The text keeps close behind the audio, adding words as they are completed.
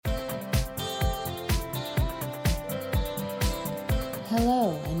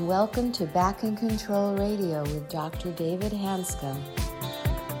welcome to Back in Control Radio with Dr. David Hanscom.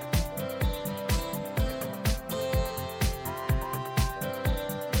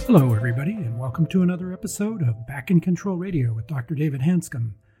 Hello, everybody, and welcome to another episode of Back in Control Radio with Dr. David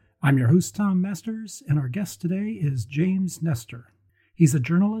Hanscom. I'm your host, Tom Masters, and our guest today is James Nestor. He's a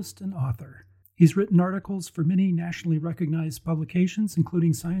journalist and author. He's written articles for many nationally recognized publications,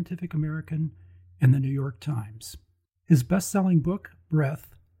 including Scientific American and the New York Times. His best-selling book, Breath,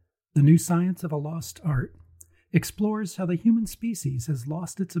 The New Science of a Lost Art, explores how the human species has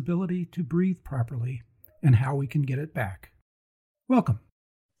lost its ability to breathe properly and how we can get it back. Welcome.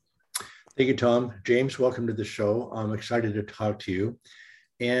 Thank you, Tom. James, welcome to the show. I'm excited to talk to you.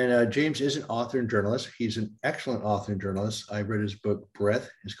 And James is an author and journalist. He's an excellent author and journalist. I read his book, Breath.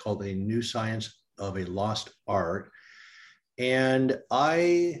 It's called A New Science of a Lost Art. And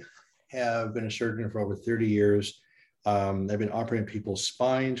I have been a surgeon for over 30 years. I've been operating people's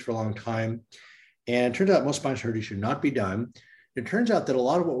spines for a long time. And it turns out most spine surgery should not be done. It turns out that a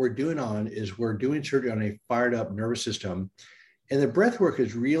lot of what we're doing we're doing surgery on a fired up nervous system. And the breath work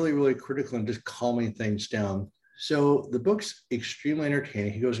is really, really critical in just calming things down. So the book's extremely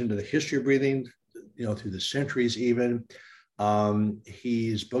entertaining. He goes into the history of breathing, through the centuries even.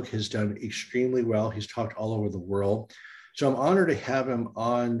 His book has done extremely well. He's talked all over the world. So I'm honored to have him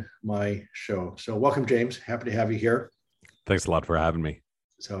on my show. So welcome, James. Happy to have you here. Thanks a lot for having me.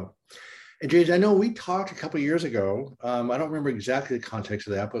 And James, I know we talked a couple of years ago. I don't remember exactly the context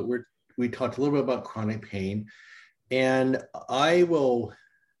of that, but we talked a little bit about chronic pain. And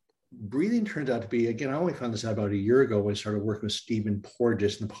breathing turns out to be, again, I only found this out about a year ago when I started working with Stephen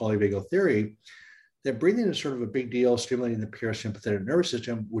Porges in the polyvagal theory, that breathing is sort of a big deal, stimulating the parasympathetic nervous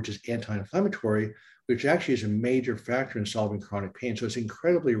system, which is anti-inflammatory, which actually is a major factor in solving chronic pain. So it's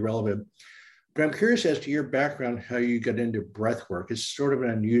incredibly relevant. But I'm curious as to your background, how you got into breath work. It's sort of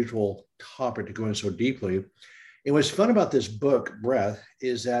an unusual topic to go in so deeply. And what's fun about this book, Breath,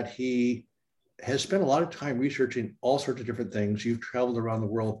 is that he has spent a lot of time researching all sorts of different things. You've traveled around the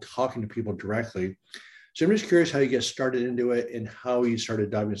world talking to people directly. So I'm just curious how you get started into it and how you started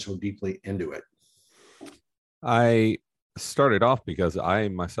diving so deeply into it. I started off because I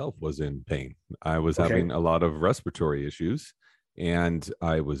myself was in pain. I was having a lot of respiratory issues, and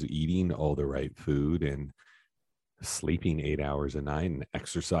I was eating all the right food and sleeping 8 hours a night and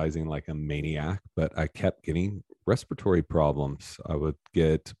exercising like a maniac, but I kept getting respiratory problems. I would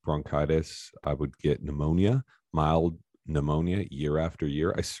get bronchitis. I would get pneumonia, mild pneumonia year after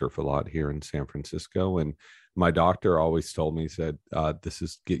year. I surf a lot here in San Francisco, and my doctor always told me, said,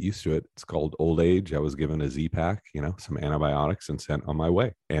 get used to it. It's called old age. I was given a Z-Pack, some antibiotics, and sent on my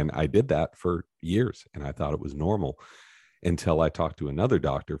way. And I did that for years, and I thought it was normal until I talked to another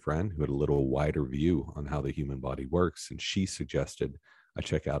doctor friend who had a little wider view on how the human body works. And she suggested I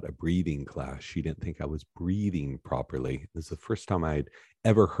check out a breathing class. She didn't think I was breathing properly. This is the first time I'd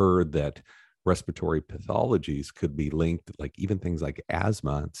ever heard that respiratory pathologies could be linked, like even things like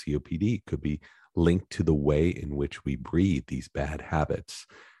asthma and COPD could be linked to the way in which we breathe, these bad habits.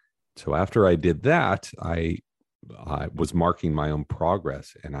 So after I did that, I was marking my own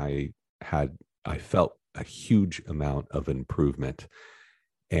progress, and I felt a huge amount of improvement.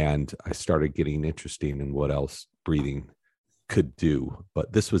 And I started getting interested in what else breathing could do.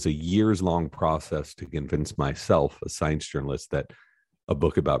 But this was a years-long process to convince myself, a science journalist, that a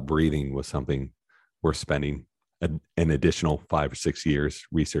book about breathing was something worth spending an additional 5 or 6 years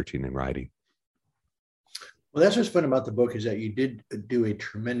researching and writing. Well, that's what's fun about the book, is that you did do a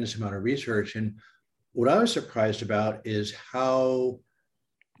tremendous amount of research. And what I was surprised about is how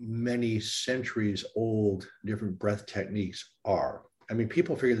many centuries old different breath techniques are. I mean,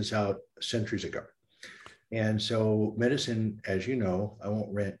 people figured this out centuries ago. And so medicine, as you know, I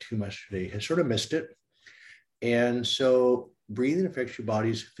won't rant too much today, has sort of missed it. And so breathing affects your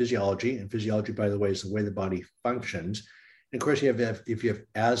body's physiology. And physiology, by the way, is the way the body functions. And of course, if you have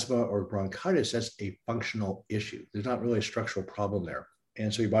asthma or bronchitis, that's a functional issue. There's not really a structural problem there.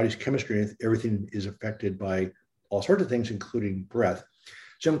 And so your body's chemistry, everything is affected by all sorts of things, including breath.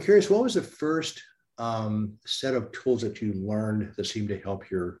 So I'm curious, what was the first set of tools that you learned that seemed to help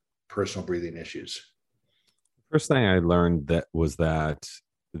your personal breathing issues? First thing I learned was that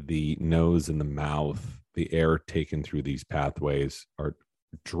the nose and the mouth, the air taken through these pathways, are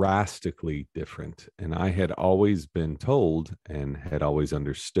drastically different. And I had always been told and had always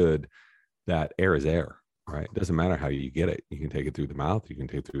understood that air is air, right? It doesn't matter how you get it. You can take it through the mouth, you can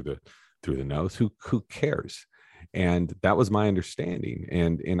take it through the nose. Who cares? And that was my understanding.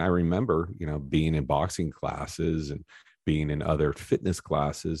 And I remember, being in boxing classes and being in other fitness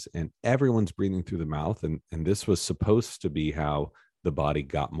classes, and everyone's breathing through the mouth. And this was supposed to be how the body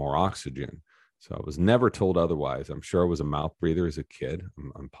got more oxygen. So I was never told otherwise. I'm sure I was a mouth breather as a kid.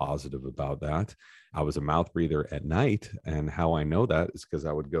 I'm positive about that. I was a mouth breather at night. And how I know that is because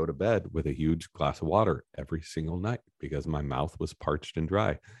I would go to bed with a huge glass of water every single night because my mouth was parched and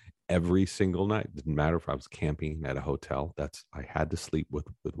dry every single night. It didn't matter if I was camping at a hotel. I had to sleep with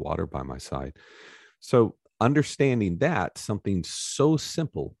water by my side. So understanding that something so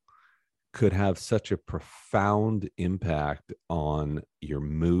simple could have such a profound impact on your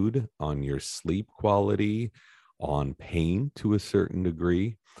mood, on your sleep quality, on pain to a certain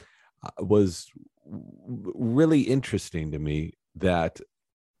degree, was really interesting to me that,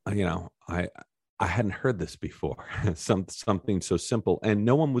 I hadn't heard this before, something so simple, and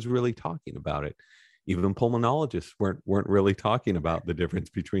no one was really talking about it. Even pulmonologists weren't really talking about the difference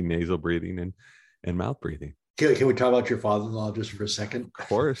between nasal breathing and mouth breathing. Can we talk about your father-in-law just for a second? Of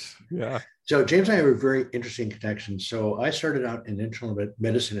course, yeah. So James and I have a very interesting connection. So I started out in internal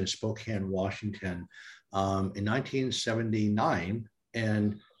medicine in Spokane, Washington, in 1979.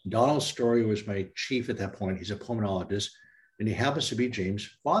 And Donald Story was my chief at that point. He's a pulmonologist, and he happens to be James'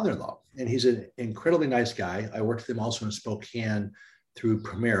 father-in-law. And he's an incredibly nice guy. I worked with him also in Spokane through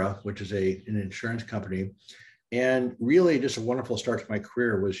Primera, which is an insurance company. And really just a wonderful start to my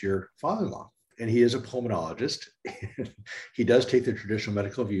career was your father-in-law. And he is a pulmonologist. He does take the traditional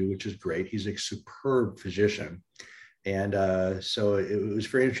medical view, which is great. He's a superb physician. And so it was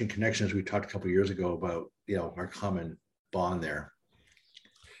very interesting connection as we talked a couple of years ago about, our common bond there.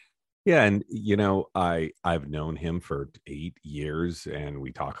 Yeah. And, I've known him for 8 years, and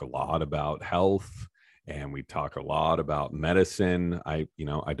we talk a lot about health, and we talk a lot about medicine. I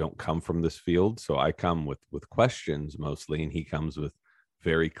don't come from this field, so I come with questions mostly, and he comes with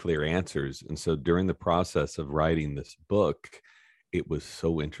very clear answers. And so during the process of writing this book, it was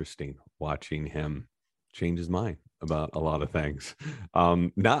so interesting watching him change his mind about a lot of things.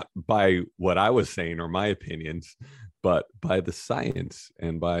 Not by what I was saying or my opinions, but by the science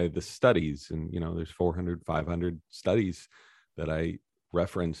and by the studies. And, there's 400, 500 studies that I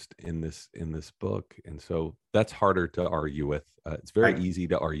referenced in this book. And so that's harder to argue with. It's very easy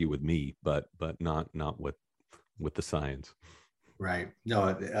to argue with me, but not with the science. Right.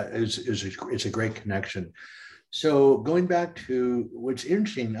 No, it's a great connection. So going back to what's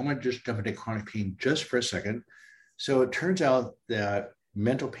interesting, I'm going to just jump into chronic pain just for a second. So it turns out that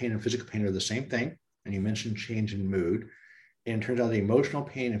mental pain and physical pain are the same thing. And you mentioned change in mood. And it turns out the emotional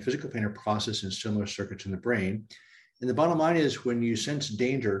pain and physical pain are processed in similar circuits in the brain. And the bottom line is when you sense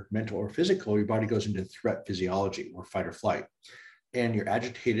danger, mental or physical, your body goes into threat physiology or fight or flight. And you're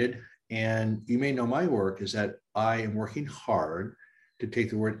agitated. And you may know my work is that I am working hard to take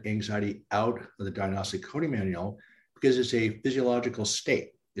the word anxiety out of the diagnostic coding manual because it's a physiological state.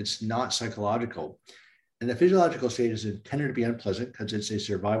 It's not psychological. And the physiological state is intended to be unpleasant because it's a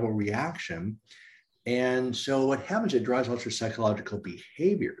survival reaction. And so what happens, it drives out your psychological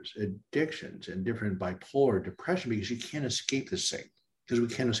behaviors, addictions, and different bipolar depression because you can't escape this thing, because we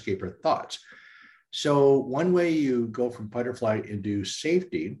can't escape our thoughts. So one way you go from fight or flight into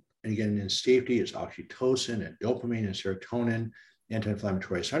safety, and again, in safety, it's oxytocin and dopamine and serotonin,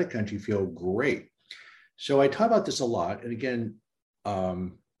 anti-inflammatory cytokines, you feel great. So I talk about this a lot. And again,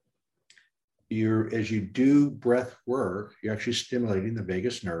 as you do breath work, you're actually stimulating the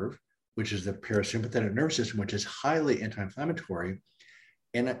vagus nerve, which is the parasympathetic nervous system, which is highly anti-inflammatory.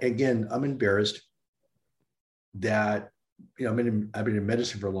 And again, I'm embarrassed that, I've been in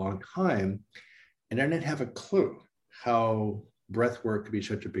medicine for a long time, and I didn't have a clue how breath work could be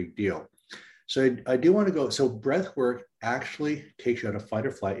such a big deal. So I do want to go. So breath work actually takes you out of fight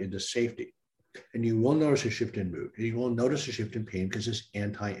or flight into safety. And you will notice a shift in mood, and you will notice a shift in pain because it's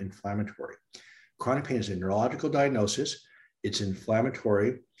anti-inflammatory. Chronic pain is a neurological diagnosis. It's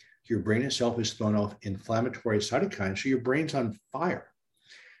inflammatory. Your brain itself is throwing off inflammatory cytokines, so your brain's on fire.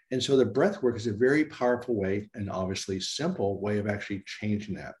 And so the breath work is a very powerful way, and obviously simple way of actually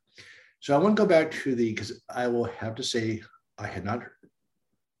changing that. So I want to go back to because I will have to say I had not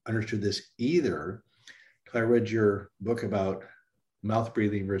understood this either until I read your book about mouth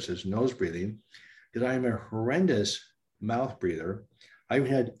breathing versus nose breathing, because I am a horrendous mouth breather. I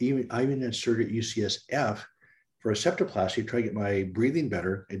even had surgery at UCSF for a septoplasty to try to get my breathing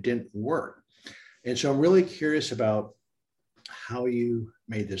better. It didn't work. And so I'm really curious about how you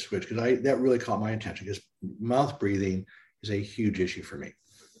made this switch, because that really caught my attention, because mouth breathing is a huge issue for me.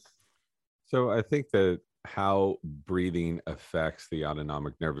 So I think that how breathing affects the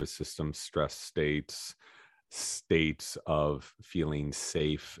autonomic nervous system, stress states of feeling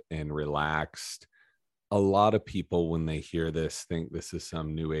safe and relaxed, a lot of people, when they hear this, think this is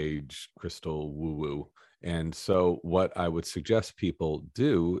some new age crystal woo-woo. And so what I would suggest people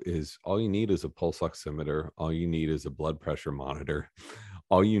do is all you need is a pulse oximeter. All you need is a blood pressure monitor.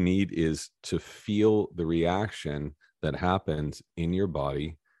 All you need is to feel the reaction that happens in your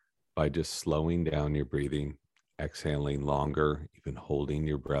body by just slowing down your breathing, exhaling longer, even holding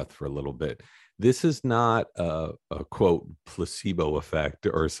your breath for a little bit. This is not a quote placebo effect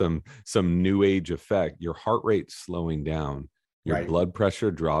or some new age effect. Your heart rate slowing down, your Right. blood pressure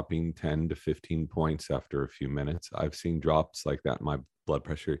dropping 10 to 15 points after a few minutes. I've seen drops like that in my blood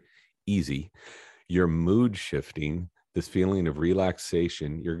pressure, easy. Your mood shifting, this feeling of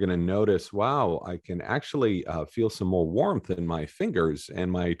relaxation. You're going to notice, wow, I can actually feel some more warmth in my fingers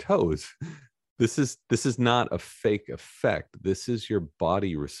and my toes. This is not a fake effect. This is your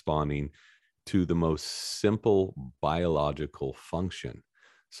body responding to the most simple biological function.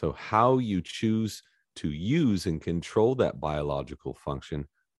 So how you choose to use and control that biological function,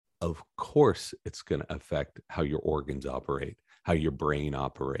 of course, it's going to affect how your organs operate, how your brain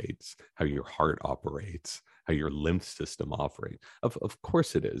operates, how your heart operates, how your lymph system operates. Of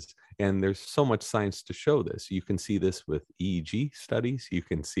course it is. And there's so much science to show this. You can see this with EEG studies. You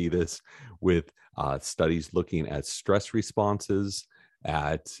can see this with studies looking at stress responses,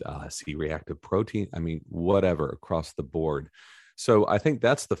 at C-reactive protein, whatever, across the board. So I think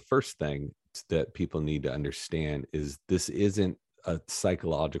that's the first thing that people need to understand is this isn't a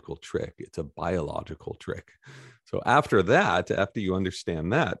psychological trick. It's a biological trick. So after you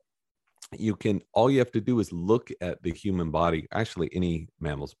understand that, all you have to do is look at the human body, actually any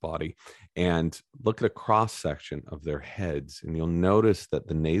mammal's body, and look at a cross section of their heads. And you'll notice that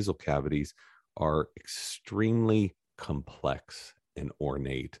the nasal cavities are extremely complex and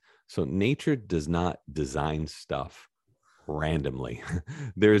ornate. So nature does not design stuff randomly.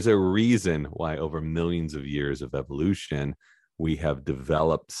 There's a reason why over millions of years of evolution, we have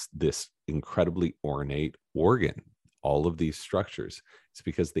developed this incredibly ornate organ, all of these structures. It's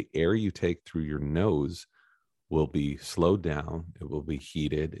because the air you take through your nose will be slowed down, it will be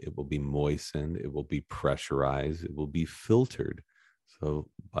heated, it will be moistened, it will be pressurized, it will be filtered. So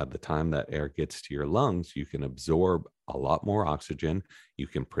by the time that air gets to your lungs, you can absorb a lot more oxygen. You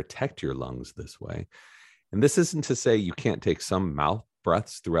can protect your lungs this way. And this isn't to say you can't take some mouth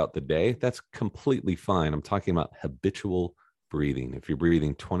breaths throughout the day. That's completely fine. I'm talking about habitual breathing. If you're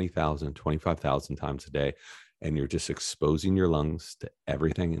breathing 20,000, 25,000 times a day, and you're just exposing your lungs to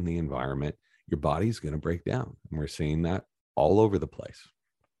everything in the environment, your body's going to break down. And we're seeing that all over the place.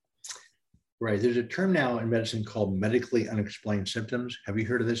 Right. There's a term now in medicine called medically unexplained symptoms. Have you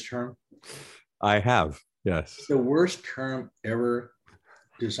heard of this term? I have, yes. It's the worst term ever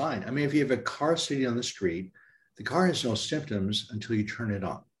designed. If you have a car sitting on the street, the car has no symptoms until you turn it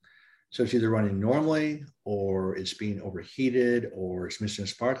on. So it's either running normally or it's being overheated or it's missing a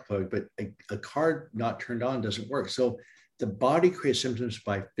spark plug, but a car not turned on doesn't work. So the body creates symptoms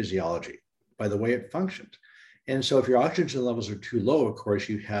by physiology, by the way it functions. And so if your oxygen levels are too low, of course,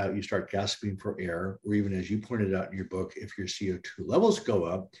 you start gasping for air, or even as you pointed out in your book, if your CO2 levels go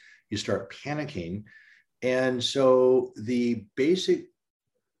up, you start panicking. And so the basic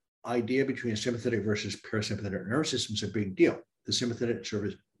idea between a sympathetic versus parasympathetic nervous system is a big deal. The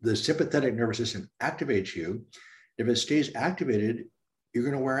sympathetic nervous system activates you. If it stays activated, you're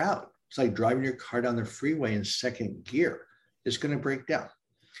going to wear out. It's like driving your car down the freeway in second gear. It's going to break down.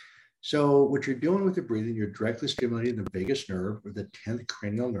 So what you're doing with the breathing, you're directly stimulating the vagus nerve or the 10th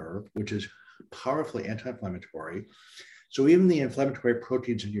cranial nerve, which is powerfully anti-inflammatory. So even the inflammatory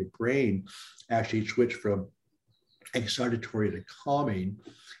proteins in your brain actually switch from excitatory to calming.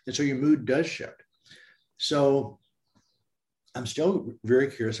 And so your mood does shift. So I'm still very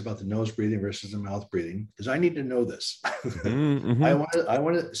curious about the nose breathing versus the mouth breathing, because I need to know this. Mm-hmm. I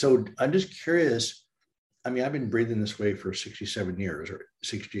want to, so I'm just curious. I've been breathing this way for 67 years or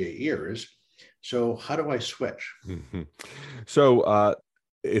 68 years. So how do I switch? Mm-hmm. So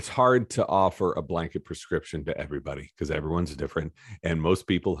it's hard to offer a blanket prescription to everybody because everyone's different. And most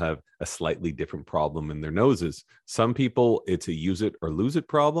people have a slightly different problem in their noses. Some people, it's a use it or lose it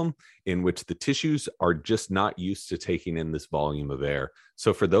problem in which the tissues are just not used to taking in this volume of air.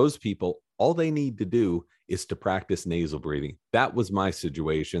 So for those people, all they need to do is to practice nasal breathing. That was my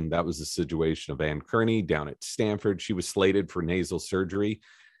situation. That was the situation of Ann Kearney down at Stanford. She was slated for nasal surgery.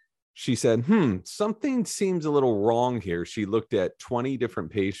 She said, something seems a little wrong here. She looked at 20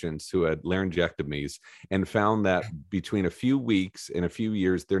 different patients who had laryngectomies and found that between a few weeks and a few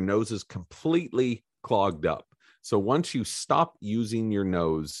years, their noses completely clogged up. So once you stop using your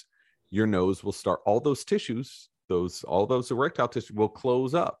nose will start, all those tissues all those erectile tissue will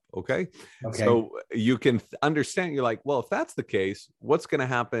close up. Okay. Okay. So you can understand, you're like, well, if that's the case, what's going to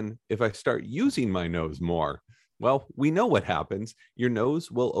happen if I start using my nose more? Well, we know what happens. Your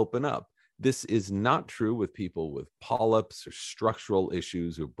nose will open up. This is not true with people with polyps or structural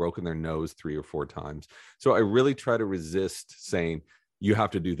issues who've broken their nose 3 or 4 times. So I really try to resist saying, you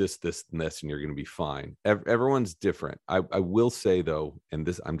have to do this, this, and this, and you're going to be fine. Everyone's different. I will say, though, and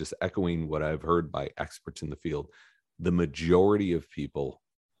this, I'm just echoing what I've heard by experts in the field, the majority of people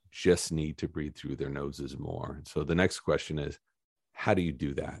just need to breathe through their noses more. So the next question is, how do you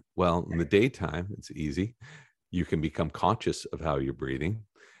do that? Well, in the daytime, it's easy. You can become conscious of how you're breathing.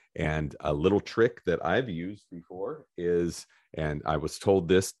 And a little trick that I've used before is, and I was told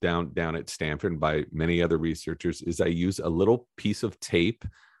this down at Stanford by many other researchers, is I use a little piece of tape,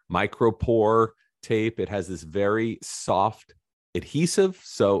 micropore tape. It has this very soft adhesive,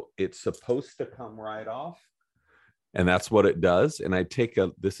 so it's supposed to come right off. And that's what it does. And I take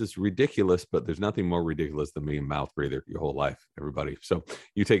this is ridiculous, but there's nothing more ridiculous than being a mouth breather your whole life, everybody. So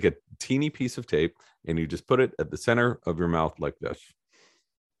you take a teeny piece of tape and you just put it at the center of your mouth like this.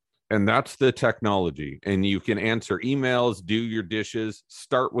 And that's the technology. And you can answer emails, do your dishes,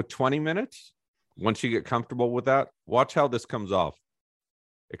 start with 20 minutes. Once you get comfortable with that, watch how this comes off.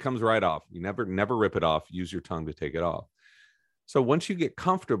 It comes right off. You never rip it off. Use your tongue to take it off. So once you get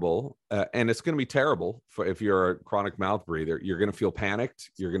comfortable, and it's going to be terrible if you're a chronic mouth breather, you're going to feel panicked.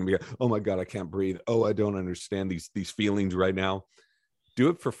 You're going to be, oh my God, I can't breathe. Oh, I don't understand these feelings right now. Do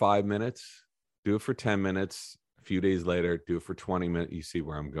it for 5 minutes. Do it for 10 minutes. A few days later, do it for 20 minutes. You see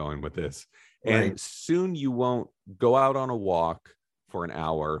where I'm going with this. Right. And soon you won't go out on a walk for an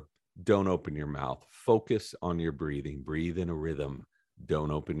hour. Don't open your mouth. Focus on your breathing. Breathe in a rhythm. Don't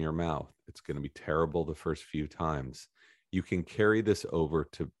open your mouth. It's going to be terrible the first few times. You can carry this over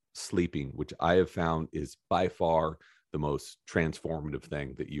to sleeping, which I have found is by far the most transformative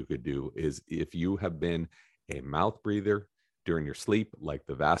thing that you could do. Is if you have been a mouth breather during your sleep, like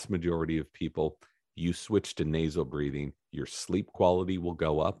the vast majority of people, you switch to nasal breathing, your sleep quality will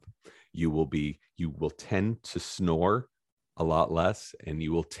go up. You will tend to snore a lot less, and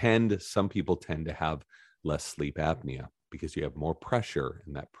some people tend to have less sleep apnea because you have more pressure,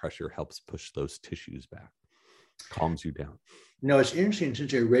 and that pressure helps push those tissues back, calms you down. No, it's interesting.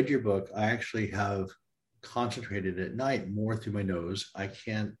 Since I read your book, I actually have concentrated at night more through my nose.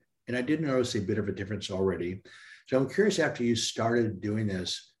 And I did notice a bit of a difference already. So I'm curious, after you started doing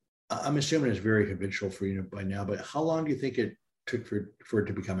this, I'm assuming it's very habitual for you by now, but how long do you think it took for it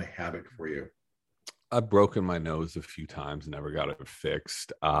to become a habit for you? I've broken my nose a few times, never got it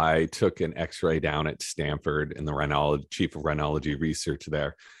fixed. I took an x-ray down at Stanford, and the chief of rhinology research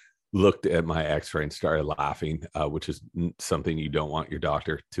there looked at my x-ray and started laughing, which is something you don't want your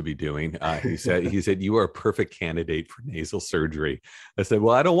doctor to be doing. He said, you are a perfect candidate for nasal surgery. I said,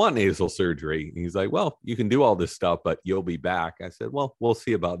 well, I don't want nasal surgery. And he's like, well, you can do all this stuff, but you'll be back. I said, well, we'll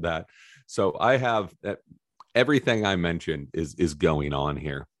see about that. So I have everything I mentioned is going on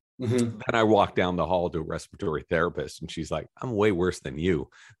here. Mm-hmm. Then I walked down the hall to a respiratory therapist, and she's like, I'm way worse than you.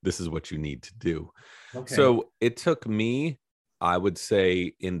 This is what you need to do. Okay. So it took me, I would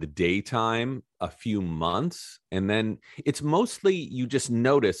say, in the daytime, a few months. And then it's mostly, you just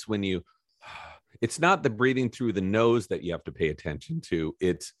notice it's not the breathing through the nose that you have to pay attention to.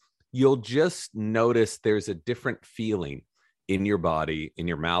 You'll just notice there's a different feeling in your body, in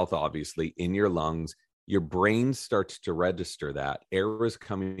your mouth, obviously, in your lungs. Your brain starts to register that air is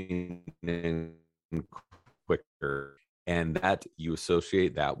coming in quicker. And that you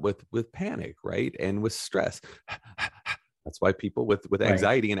associate that with panic, right? And with stress. That's why people with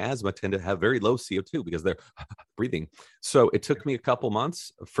anxiety and asthma tend to have very low CO2 because they're breathing. So it took me a couple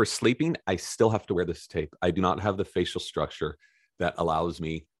months. For sleeping, I still have to wear this tape. I do not have the facial structure that allows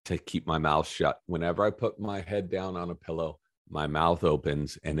me to keep my mouth shut. Whenever I put my head down on a pillow, my mouth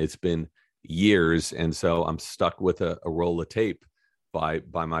opens, and it's been years. And so I'm stuck with a roll of tape by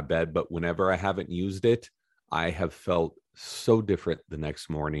my bed. But whenever I haven't used it, I have felt so different the next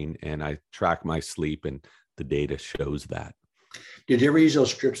morning, and I track my sleep, and the data shows that. Did you ever use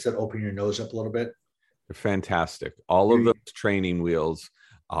those strips that open your nose up a little bit? They're fantastic. All of those training wheels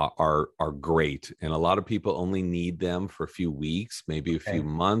are great. And a lot of people only need them for a few weeks, maybe a few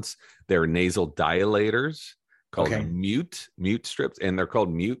months. They're nasal dilators called mute strips. And they're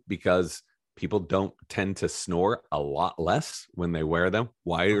called mute because people don't tend to snore a lot less when they wear them.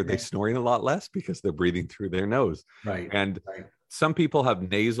 Why are they snoring a lot less? Because they're breathing through their nose. Right. And some people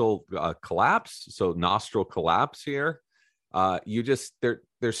have nasal collapse, so nostril collapse here.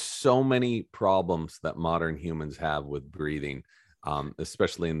 There's so many problems that modern humans have with breathing,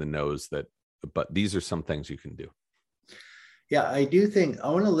 especially in the nose. But these are some things you can do. Yeah, I do think I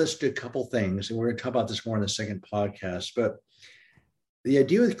want to list a couple things, and we're going to talk about this more in the second podcast. But the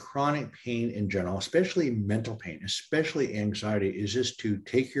idea with chronic pain in general, especially mental pain, especially anxiety, is just to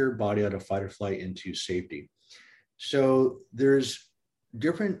take your body out of fight or flight into safety. So there's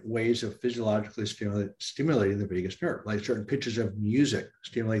different ways of physiologically stimulating the vagus nerve, like certain pitches of music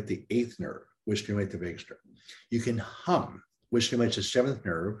stimulate the eighth nerve, which stimulate the vagus nerve. You can hum, which stimulates the seventh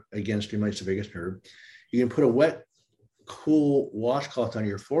nerve, again, stimulates the vagus nerve. You can put a wet, cool washcloth on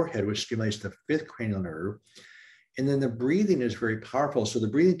your forehead, which stimulates the fifth cranial nerve. And then the breathing is very powerful. So the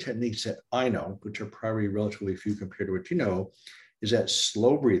breathing techniques that I know, which are probably relatively few compared to what you know, is that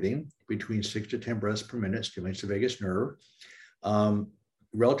slow breathing between 6 to 10 breaths per minute stimulates the vagus nerve.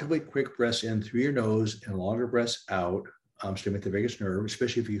 Relatively quick breaths in through your nose and longer breaths out stimulate the vagus nerve,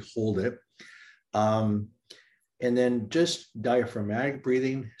 especially if you hold it. And then just diaphragmatic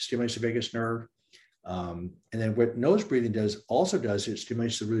breathing stimulates the vagus nerve. And then what nose breathing also does, it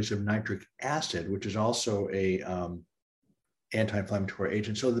stimulates the release of nitric acid, which is also a anti-inflammatory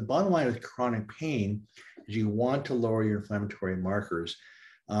agent. So the bottom line with chronic pain is you want to lower your inflammatory markers.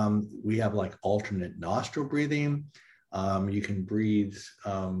 We have like alternate nostril breathing. You can breathe.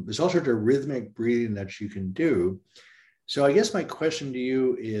 There's all sorts of rhythmic breathing that you can do. So I guess my question to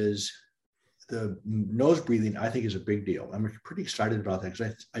you is, the nose breathing, I think, is a big deal. I'm pretty excited about that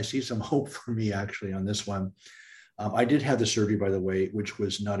because I see some hope for me actually on this one. I did have the surgery, by the way, which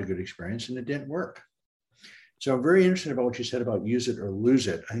was not a good experience, and it didn't work. So I'm very interested about what you said about use it or lose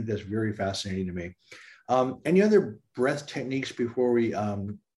it. I think that's very fascinating to me. Any other breath techniques before we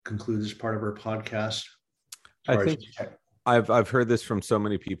conclude this part of our podcast? I think I've heard this from so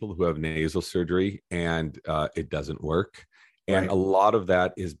many people who have nasal surgery, and it doesn't work. And a lot of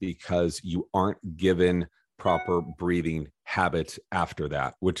that is because you aren't given proper breathing habits after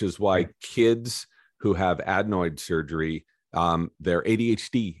that, which is why kids who have adenoid surgery, their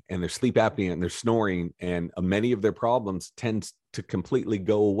ADHD and their sleep apnea and their snoring and many of their problems tend to completely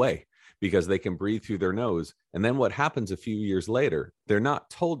go away because they can breathe through their nose. And then what happens a few years later, they're not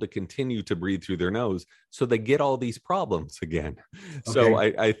told to continue to breathe through their nose. So they get all these problems again. Okay. So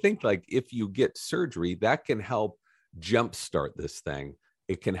I think like if you get surgery, that can help jumpstart this thing.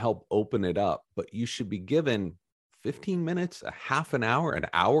 It can help open it up, but you should be given 15 minutes, a half an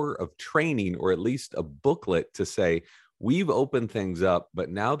hour of training, or at least a booklet to say, we've opened things up, but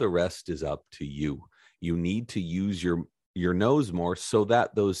now the rest is up to you. You need to use your nose more so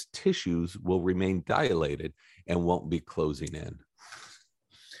that those tissues will remain dilated and won't be closing in.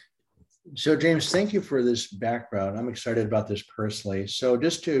 So James, thank you for this background. I'm excited about this personally. So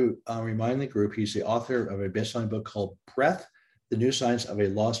just to remind the group, he's the author of a best-selling book called Breath, The New Science of a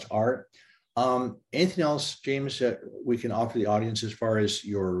Lost Art. Anything else, James, that we can offer the audience as far as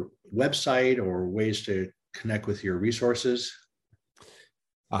your website or ways to connect with your resources?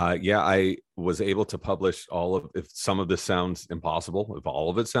 I was able to publish if some of this sounds impossible, if all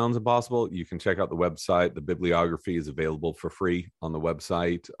of it sounds impossible, you can check out the website. The bibliography is available for free on the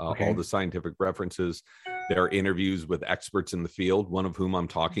website. All the scientific references. There are interviews with experts in the field, one of whom I'm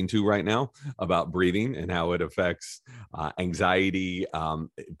talking to right now about breathing and how it affects anxiety,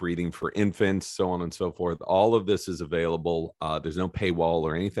 breathing for infants, so on and so forth. All of this is available. There's no paywall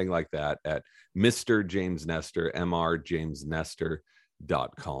or anything like that at Mr. James Nestor,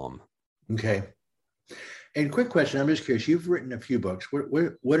 mrjamesnestor.com. Okay. And quick question, I'm just curious, you've written a few books.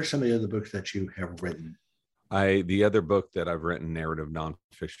 What are some of the other books that you have written? The other book that I've written, narrative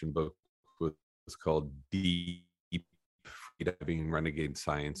nonfiction book, was called Deep Freediving Renegade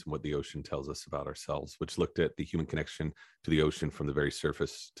Science and What the Ocean Tells Us About Ourselves, which looked at the human connection to the ocean from the very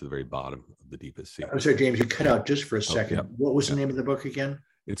surface to the very bottom of the deepest sea. I'm sorry, James, you cut out just for a second. What was the name of the book again?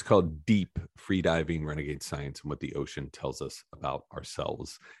 It's called Deep Freediving Renegade Science and What the Ocean Tells Us About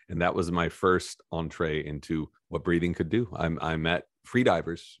Ourselves. And that was my first entree into what breathing could do. I met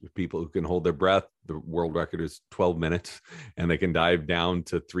freedivers, people who can hold their breath. The world record is 12 minutes, and they can dive down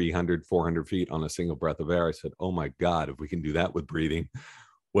to 300, 400 feet on a single breath of air. I said, oh my God, if we can do that with breathing,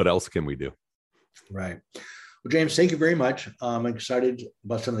 what else can we do? Right. Well, James, thank you very much. I'm excited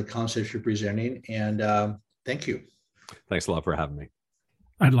about some of the concepts you're presenting, and thank you. Thanks a lot for having me.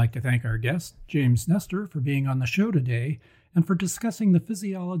 I'd like to thank our guest, James Nestor, for being on the show today and for discussing the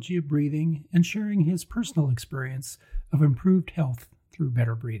physiology of breathing and sharing his personal experience of improved health through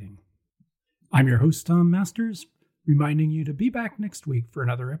better breathing. I'm your host, Tom Masters, reminding you to be back next week for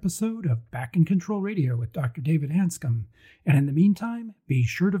another episode of Back in Control Radio with Dr. David Hanscom. And in the meantime, be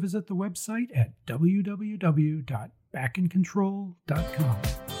sure to visit the website at www.backincontrol.com.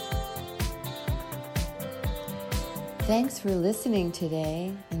 Thanks for listening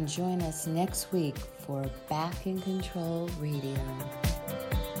today, and join us next week for Back in Control Radio.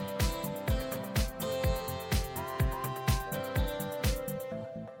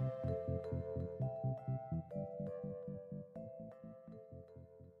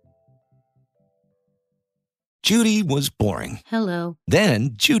 Judy was boring. Hello.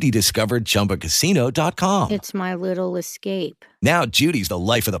 Then Judy discovered ChumbaCasino.com. It's my little escape. Now Judy's the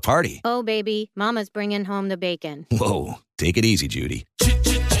life of the party. Oh, baby, mama's bringing home the bacon. Whoa, take it easy, Judy.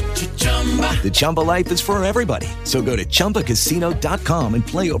 The Chumba life is for everybody. So go to ChumbaCasino.com and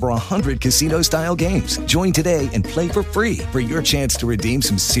play over 100 casino-style games. Join today and play for free for your chance to redeem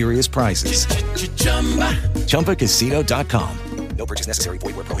some serious prizes. ChumbaCasino.com. No purchase necessary.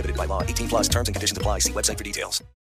 Void where prohibited by law. 18+ terms and conditions apply. See website for details.